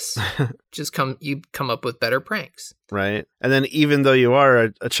mischievous. You come up with better pranks. Right. And then even though you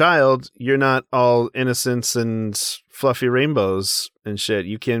are a child, you're not all innocence and fluffy rainbows and shit.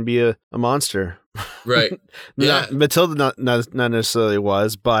 You can be a monster. Right. Yeah. Matilda not necessarily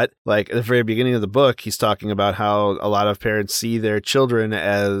was, but like at the very beginning of the book, he's talking about how a lot of parents see their children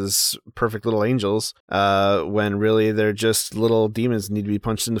as perfect little angels, when really they're just little demons that need to be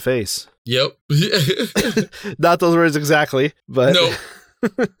punched in the face. Yep. Not those words exactly, but no.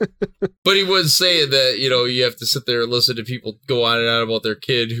 But he was saying that, you have to sit there and listen to people go on and on about their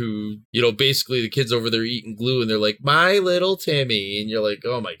kid who, basically the kid's over there eating glue and they're like, my little Timmy. And you're like,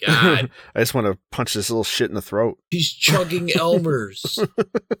 oh my God. I just want to punch this little shit in the throat. He's chugging Elmer's.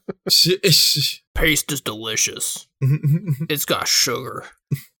 Paste is delicious. It's got sugar.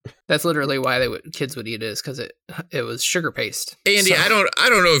 That's literally why kids would eat it, is because it was sugar paste. Andy, so. I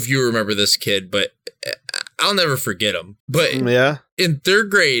don't know if you remember this kid, but I'll never forget him. But Yeah. in 3rd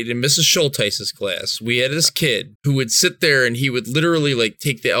grade, in Mrs. Schulteis's class, we had this kid who would sit there and he would literally like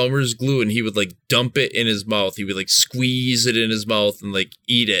take the Elmer's glue and he would like dump it in his mouth. He would like squeeze it in his mouth and like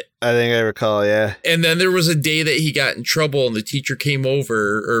eat it. I think I recall, yeah. And then there was a day that he got in trouble and the teacher came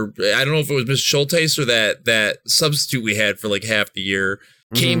over, or I don't know if it was Mrs. Schulteis or that substitute we had for like half the year,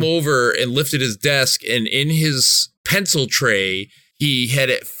 came over and lifted his desk, and in his pencil tray, he had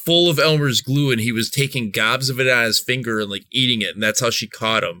it full of Elmer's glue and he was taking gobs of it on his finger and like eating it. And that's how she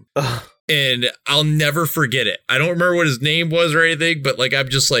caught him. And I'll never forget it. I don't remember what his name was or anything, but like, I'm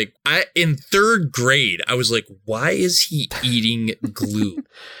just like, in 3rd grade, I was like, why is he eating glue?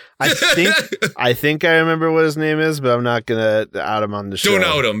 I think I remember what his name is, but I'm not gonna out him on the show. Don't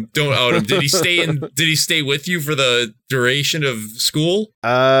out him. Don't out him. Did he stay with you for the duration of school?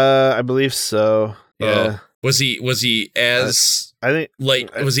 I believe so. Yeah. Was he as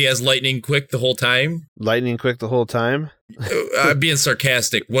was he as lightning quick the whole time? Lightning quick the whole time? I'm being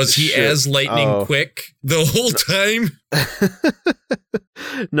sarcastic. Was he as lightning quick the whole time?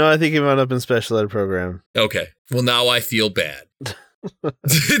 No, I think he wound up in special ed program. Okay. Well, now I feel bad.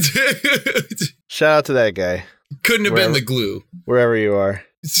 Shout out to that guy. Couldn't have been the glue. Wherever you are.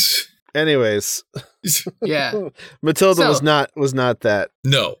 Anyways. Yeah. Matilda was not that.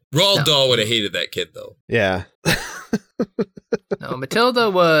 No. Roald Dahl would have hated that kid though. Yeah. No,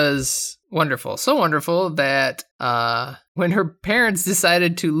 Matilda was wonderful. So wonderful that when her parents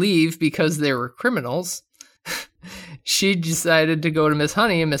decided to leave because they were criminals, she decided to go to Miss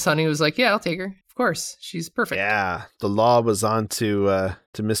Honey, and Miss Honey was like, yeah, I'll take her. Of course, she's perfect. Yeah, the law was on to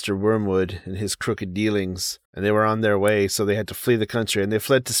Mr. Wormwood and his crooked dealings, and they were on their way, so they had to flee the country, and they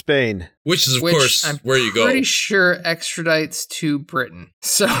fled to Spain. Which is, of course, where you go. I'm pretty sure extradites to Britain.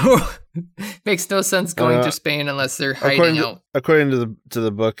 So, makes no sense going to Spain unless they're hiding out. According to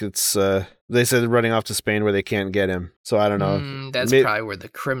the book, it's they said they're running off to Spain where they can't get him. So I don't know. That's probably where the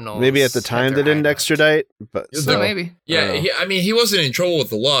criminals. Maybe at the time they didn't extradite, but so maybe. Yeah, he wasn't in trouble with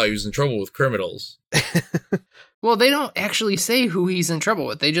the law. He was in trouble with criminals. Well, they don't actually say who he's in trouble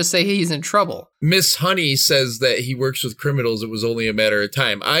with. They just say he's in trouble. Miss Honey says that he works with criminals. It was only a matter of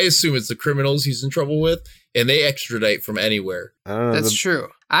time. I assume it's the criminals he's in trouble with, and they extradite from anywhere. I don't know. That's true.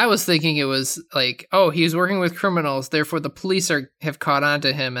 I was thinking it was like, oh, he's working with criminals, therefore the police have caught on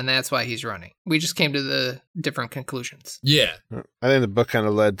to him, and that's why he's running. We just came to the different conclusions. Yeah. I think the book kind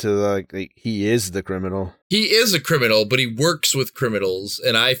of led to like he is the criminal. He is a criminal, but he works with criminals,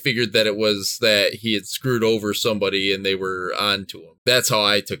 and I figured that it was that he had screwed over somebody and they were on to him. That's how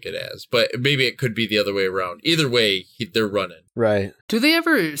I took it as, but maybe it could be the other way around. Either way, they're running. Right. Do they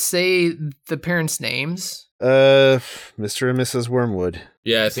ever say the parents' names? Mr. and Mrs. Wormwood.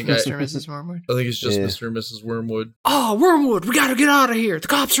 Yeah, I think Mr. and Mrs. Wormwood. I think it's just Mr. and Mrs. Wormwood. Oh, Wormwood, we gotta get out of here. The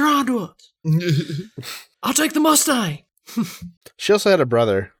cops are on to us. I'll take the Mustang. She also had a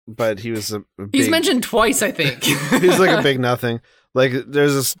brother, but he was he's mentioned twice, I think. He's like a big nothing. Like,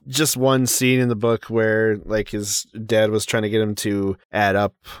 there's just one scene in the book where, like, his dad was trying to get him to add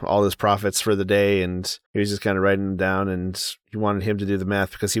up all his profits for the day, and he was just kind of writing them down, and he wanted him to do the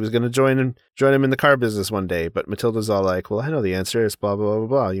math because he was going to join him in the car business one day. But Matilda's all like, well, I know the answer. It's blah, blah, blah,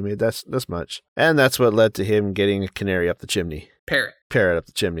 blah. You made this much. And that's what led to him getting a canary up the chimney. Parrot up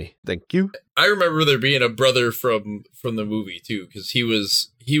the chimney. Thank you. I remember there being a brother from the movie too, because he was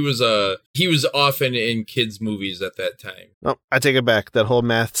often in kids' movies at that time. Oh, I take it back. That whole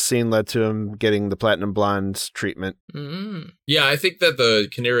math scene led to him getting the platinum blonde treatment. Mm. Yeah, I think that the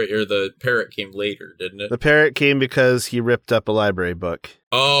canary or the parrot came later, didn't it? The parrot came because he ripped up a library book.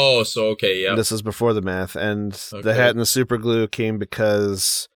 Oh, so okay, yeah. This is before the math, and the hat and the super glue came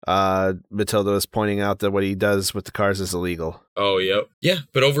because Matilda was pointing out that what he does with the cars is illegal. Oh, yep. Yeah,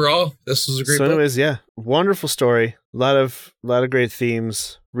 but overall, this was a great book. So anyways, yeah, wonderful story. A lot of great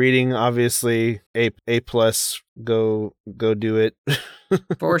themes. Reading, obviously, A plus. Go do it.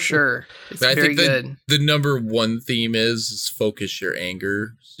 For sure. It's I very think good. The number one theme is focus your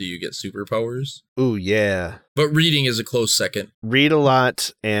anger so you get superpowers. Ooh, yeah. But reading is a close second. Read a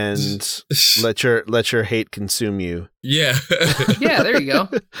lot and let your hate consume you. Yeah. Yeah, there you go.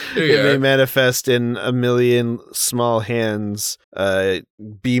 It may manifest in a million small hands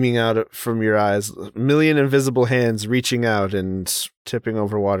beaming out from your eyes, a million invisible hands reaching out and tipping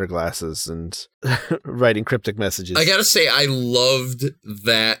over water glasses and writing cryptic messages. I gotta say, I loved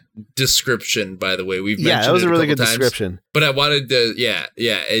that description, by the way. We've mentioned that was it a really good times, description. But I wanted to, yeah.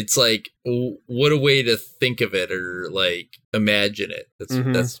 It's like, what a way to think of it or like imagine it.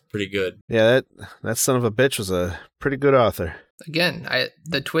 That's pretty good. Yeah, that son of a bitch was a pretty good author. again,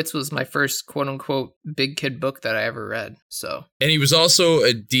 The Twits was my first quote unquote big kid book that I ever read. So, and he was also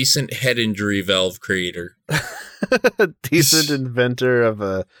a decent head injury valve creator. Decent inventor of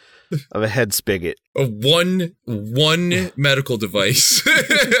a head spigot. One medical device.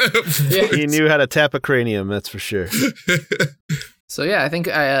 He knew how to tap a cranium, that's for sure. So yeah, I think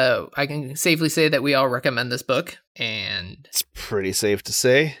I can safely say that we all recommend this book, and it's pretty safe to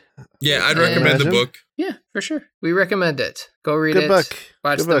say. Yeah, I'd recommend the book. Yeah, for sure. We recommend it. Go read Good it. book.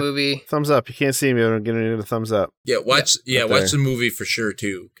 Watch Good the book. movie. Thumbs up. You can't see me, but I'm giving it a thumbs up. Yeah, watch the movie for sure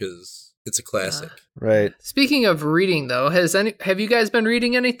too, because it's a classic. Right. Speaking of reading, though, have you guys been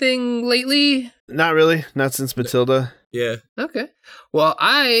reading anything lately? Not really. Not since Matilda. Yeah. Okay. Well,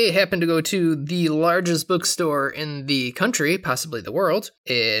 I happen to go to the largest bookstore in the country, possibly the world,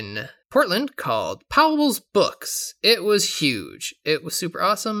 in Portland, called Powell's Books. It was huge. It was super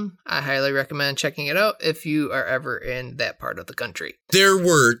awesome. I highly recommend checking it out if you are ever in that part of the country. There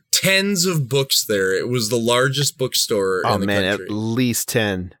were tens of books there. It was the largest bookstore in the country. At least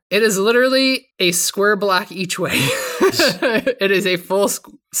 10. It is literally a square block each way. It is a full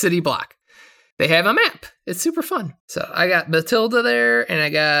city block. They have a map. It's super fun. So I got Matilda there, and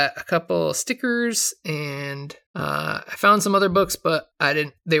I got a couple stickers, and I found some other books, but I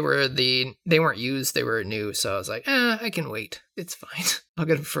didn't. They weren't used. They were new. So I was like, I can wait. It's fine. I'll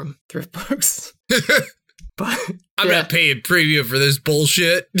get them from thrift books. But I'm not paying premium for this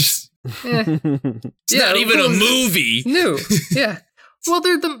bullshit. It's not even a movie. New. Yeah. Well,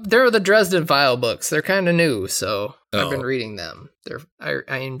 they're the Dresden File books. They're kind of new, so I've been reading them.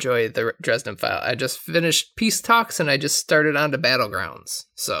 I enjoy the Dresden File. I just finished Peace Talks, and I just started on to Battlegrounds.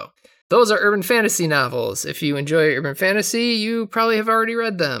 So those are urban fantasy novels. If you enjoy urban fantasy, you probably have already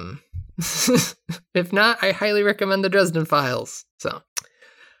read them. If not, I highly recommend the Dresden Files. So,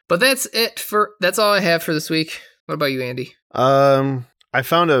 but that's all I have for this week. What about you, Andy? I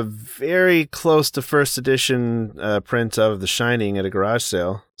found a very close to first edition print of The Shining at a garage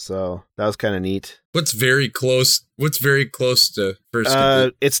sale, so that was kind of neat. What's very close to first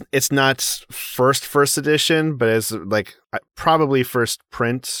edition? It's not first edition, but it's like probably first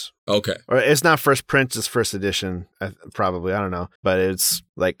print. Okay. Or it's not first print, it's first edition, probably. I don't know. But it's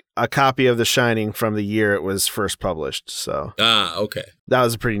like a copy of The Shining from the year it was first published. So. Okay. That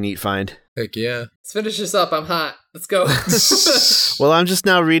was a pretty neat find. Heck yeah. Let's finish this up. I'm hot. Let's go. Well, I'm just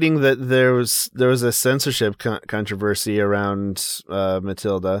now reading that there was a censorship controversy around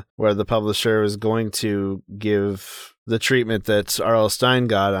Matilda, where the publisher was going to give the treatment that R.L. Stine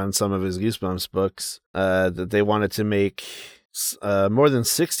got on some of his Goosebumps books, that they wanted to make more than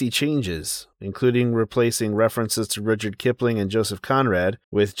 60 changes, including replacing references to Rudyard Kipling and Joseph Conrad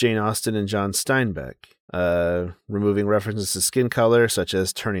with Jane Austen and John Steinbeck. Removing references to skin color, such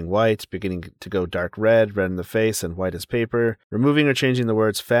as turning white, beginning to go dark red in the face, and white as paper. Removing or changing the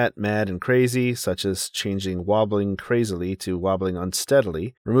words fat, mad, and crazy, such as changing wobbling crazily to wobbling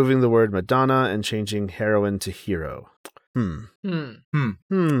unsteadily. Removing the word Madonna and changing heroine to hero. I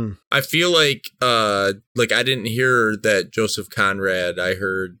feel like I didn't hear that Joseph Conrad. I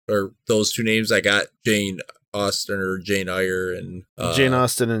heard, or those two names. I got Jane Austen or Jane Eyre and Jane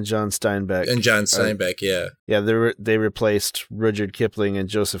Austen and John Steinbeck. And John Steinbeck, yeah. Yeah, they replaced Rudyard Kipling and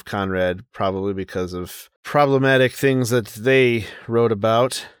Joseph Conrad, probably because of problematic things that they wrote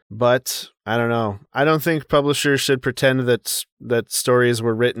about. But I don't know. I don't think publishers should pretend that stories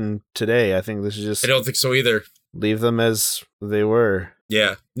were written today. I think they should just... I don't think so either. Leave them as they were.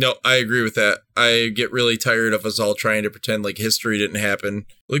 Yeah. No, I agree with that. I get really tired of us all trying to pretend like history didn't happen.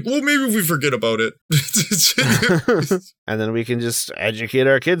 Like, well, maybe we forget about it. And then we can just educate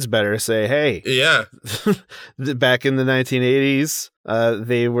our kids better. Say, hey, yeah, back in the 1980s,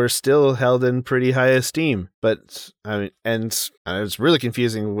 they were still held in pretty high esteem. But I mean, and it's really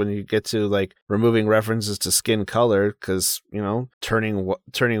confusing when you get to like removing references to skin color, because turning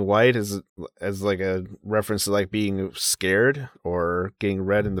white is like a reference to like being scared or getting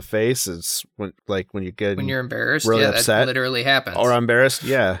red in the face. It's when you're embarrassed, really yeah, upset, that literally happens, or embarrassed,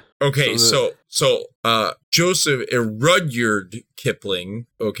 yeah. Okay, so Joseph Rudyard Kipling.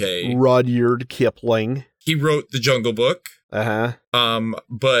 Okay, Rudyard Kipling. He wrote The Jungle Book. But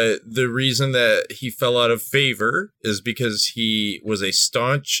the reason that he fell out of favor is because he was a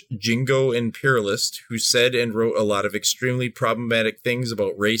staunch Jingo imperialist who said and wrote a lot of extremely problematic things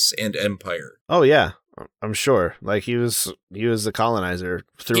about race and empire. Oh yeah, I'm sure. Like he was the colonizer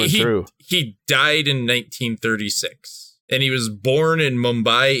through and through. He died in 1936. And he was born in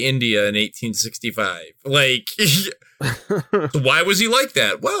Mumbai, India in 1865. Like, why was he like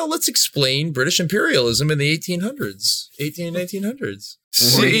that? Well, let's explain British imperialism in the 1900s.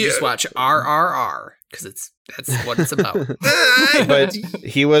 Or you just watch RRR, because That's what it's about. But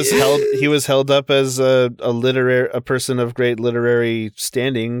he was held up as a person of great literary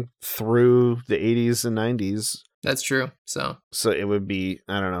standing through the 80s and 90s. That's true. So it would be,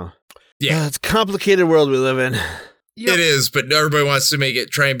 I don't know. Yeah. It's a complicated world we live in. Yep. It is, but everybody wants to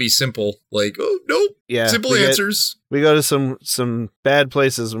try and be simple. Like, oh, nope. Yeah. Simple answers. We go to some bad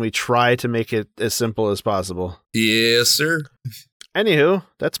places and we try to make it as simple as possible. Yes, sir. Anywho,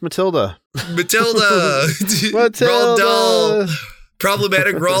 that's Matilda. Matilda. Roald Dahl.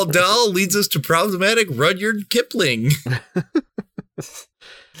 Problematic Roald Dahl leads us to problematic Rudyard Kipling.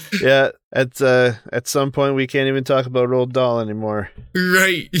 Yeah, at some point we can't even talk about Roald Dahl anymore.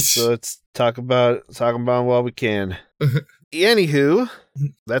 Right. So let's talk about him while we can. Anywho,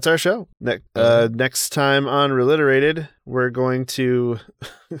 that's our show. Next time on Reliterated, we're going to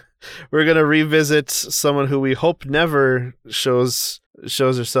revisit someone who we hope never shows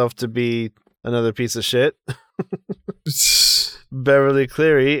herself to be another piece of shit. Beverly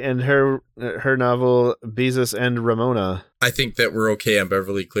Cleary and her novel Beezus and Ramona. I think that we're okay on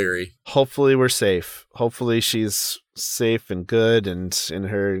Beverly Cleary. Hopefully we're safe. Hopefully she's safe and good and in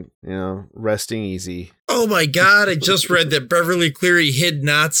her, resting easy. Oh my God, I just read that Beverly Cleary hid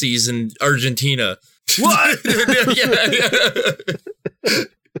Nazis in Argentina. What? Yeah.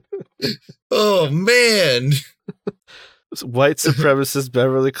 Oh man. White supremacist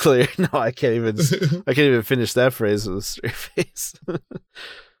Beverly Cleary. No, I can't even finish that phrase with a straight face.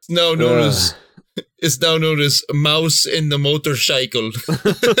 It's now known as Mouse in the Motorcycle.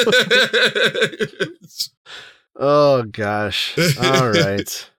 Oh gosh. All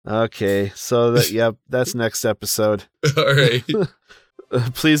right. Okay. So that's next episode. All right.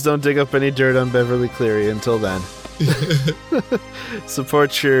 Please don't dig up any dirt on Beverly Cleary until then.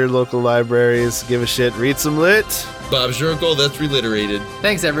 Support your local libraries. Give a shit. Read some lit. Bob's your uncle. That's Reliterated.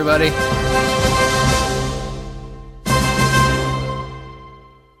 Thanks, everybody.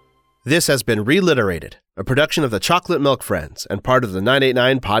 This has been Reliterated, a production of the Chocolate Milk Friends and part of the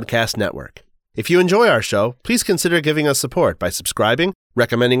 989 Podcast Network. If you enjoy our show, please consider giving us support by subscribing,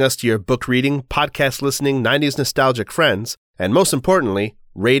 recommending us to your book reading, podcast listening, 90s nostalgic friends, and most importantly,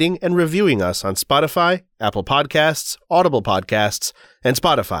 rating and reviewing us on Spotify, Apple Podcasts, Audible Podcasts, and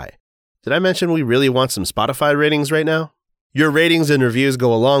Spotify. Did I mention we really want some Spotify ratings right now? Your ratings and reviews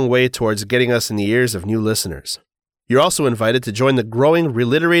go a long way towards getting us in the ears of new listeners. You're also invited to join the growing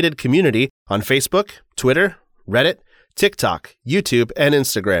Reliterated community on Facebook, Twitter, Reddit, TikTok, YouTube, and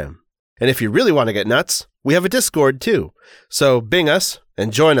Instagram. And if you really want to get nuts, we have a Discord too. So bing us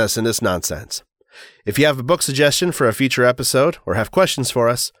and join us in this nonsense. If you have a book suggestion for a future episode or have questions for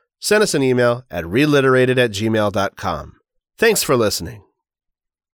us, send us an email at reliterated@gmail.com. Thanks for listening.